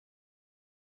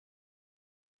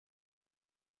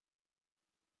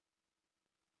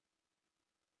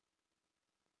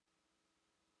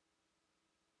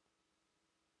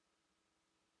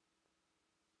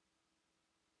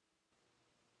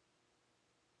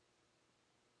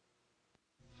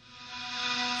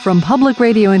From Public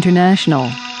Radio International,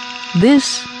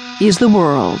 this is The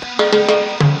World.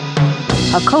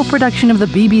 A co-production of the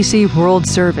BBC World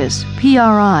Service,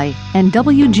 PRI, and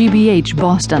WGBH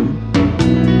Boston.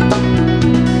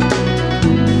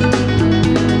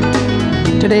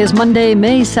 Today is Monday,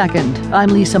 May 2nd. I'm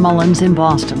Lisa Mullins in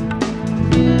Boston.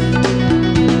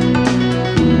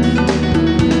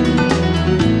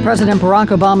 President Barack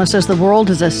Obama says the world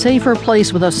is a safer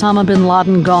place with Osama bin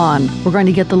Laden gone. We're going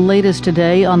to get the latest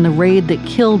today on the raid that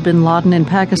killed bin Laden in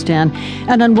Pakistan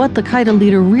and on what the Al-Qaeda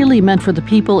leader really meant for the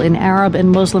people in Arab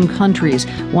and Muslim countries.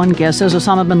 One guest says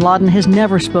Osama bin Laden has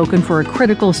never spoken for a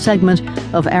critical segment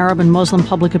of Arab and Muslim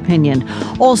public opinion.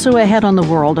 Also ahead on The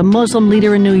World, a Muslim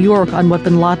leader in New York on what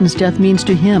bin Laden's death means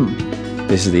to him.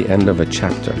 This is the end of a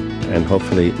chapter, and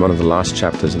hopefully one of the last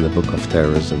chapters in the book of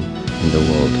terrorism in the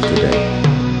world today.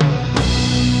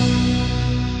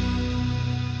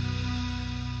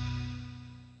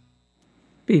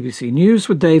 BBC News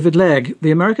with David Legg.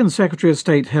 The American Secretary of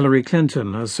State Hillary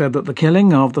Clinton has said that the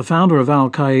killing of the founder of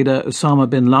Al-Qaeda, Osama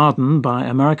bin Laden, by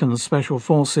American special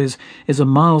forces is a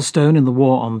milestone in the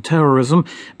war on terrorism,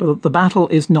 but that the battle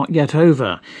is not yet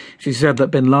over. She said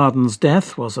that bin Laden's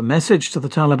death was a message to the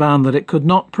Taliban that it could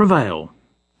not prevail.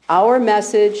 Our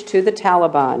message to the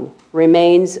Taliban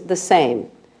remains the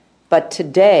same, but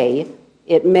today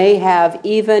it may have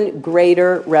even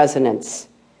greater resonance.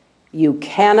 You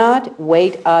cannot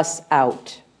wait us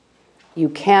out. You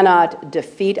cannot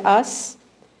defeat us,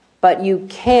 but you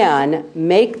can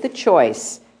make the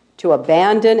choice to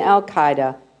abandon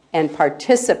Al-Qaeda and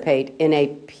participate in a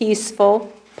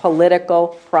peaceful political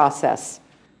process.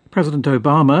 President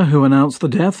Obama, who announced the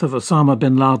death of Osama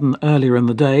bin Laden earlier in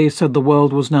the day, said the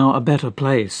world was now a better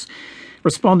place.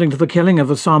 Responding to the killing of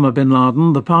Osama bin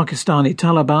Laden, the Pakistani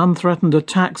Taliban threatened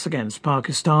attacks against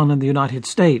Pakistan and the United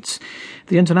States.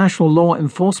 The international law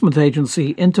enforcement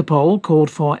agency Interpol called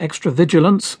for extra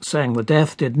vigilance, saying the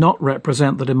death did not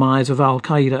represent the demise of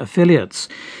Al-Qaeda affiliates.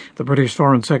 The British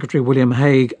Foreign Secretary William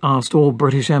Hague asked all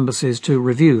British embassies to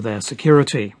review their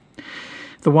security.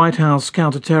 The White House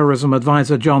counterterrorism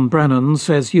advisor John Brennan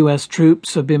says U.S.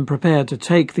 troops have been prepared to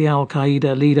take the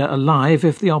Al-Qaeda leader alive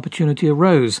if the opportunity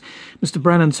arose. Mr.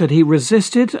 Brennan said he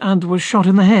resisted and was shot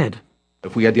in the head.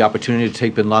 If we had the opportunity to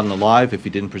take bin Laden alive, if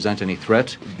he didn't present any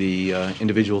threat, the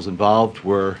individuals involved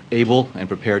were able and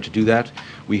prepared to do that.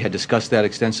 We had discussed that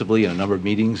extensively in a number of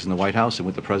meetings in the White House and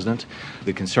with the President.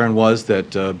 The concern was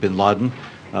that bin Laden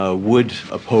would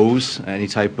oppose any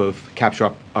type of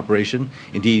capture operation.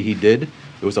 Indeed, he did.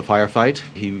 It was a firefight.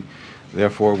 He,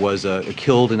 therefore, was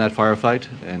killed in that firefight,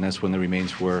 and that's when the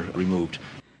remains were removed.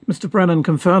 Mr. Brennan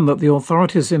confirmed that the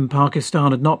authorities in Pakistan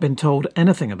had not been told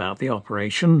anything about the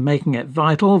operation, making it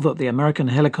vital that the American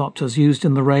helicopters used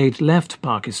in the raid left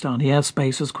Pakistani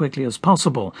airspace as quickly as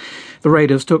possible. The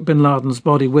raiders took bin Laden's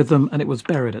body with them, and it was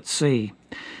buried at sea.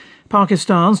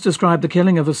 Pakistan's described the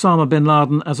killing of Osama bin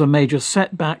Laden as a major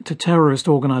setback to terrorist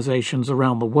organisations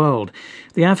around the world.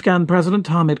 The Afghan President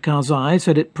Hamid Karzai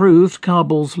said it proved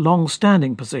Kabul's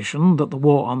long-standing position that the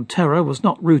war on terror was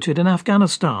not rooted in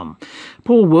Afghanistan.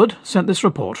 Paul Wood sent this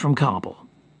report from Kabul.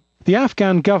 The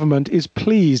Afghan government is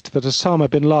pleased that Osama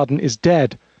bin Laden is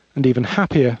dead, and even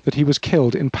happier that he was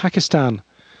killed in Pakistan.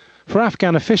 For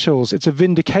Afghan officials, it's a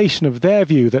vindication of their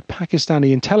view that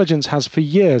Pakistani intelligence has for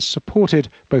years supported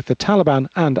both the Taliban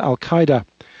and Al-Qaeda.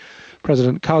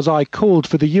 President Karzai called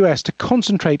for the US to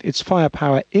concentrate its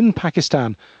firepower in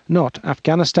Pakistan, not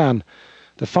Afghanistan.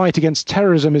 The fight against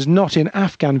terrorism is not in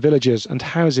Afghan villages and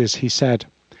houses, he said.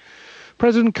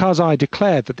 President Karzai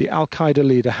declared that the Al-Qaeda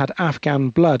leader had Afghan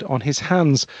blood on his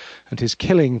hands, and his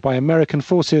killing by American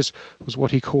forces was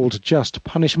what he called just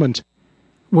punishment.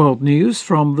 World News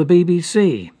from the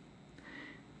BBC.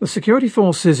 The security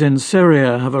forces in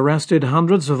Syria have arrested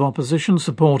hundreds of opposition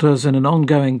supporters in an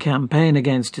ongoing campaign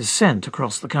against dissent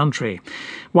across the country.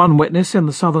 One witness in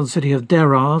the southern city of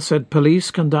Deraa said police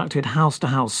conducted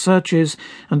house-to-house searches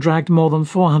and dragged more than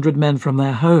 400 men from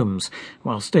their homes,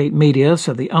 while state media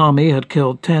said the army had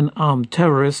killed 10 armed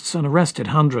terrorists and arrested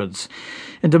hundreds.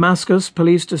 In Damascus,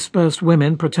 police dispersed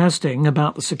women protesting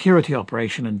about the security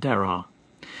operation in Deraa.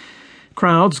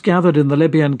 Crowds gathered in the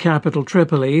Libyan capital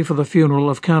Tripoli for the funeral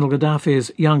of Colonel Gaddafi's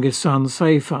youngest son,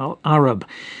 Saif al-Arab.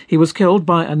 He was killed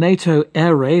by a NATO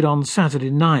air raid on Saturday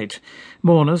night.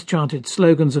 Mourners chanted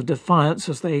slogans of defiance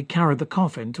as they carried the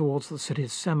coffin towards the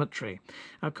city's cemetery.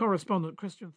 Our correspondent Christian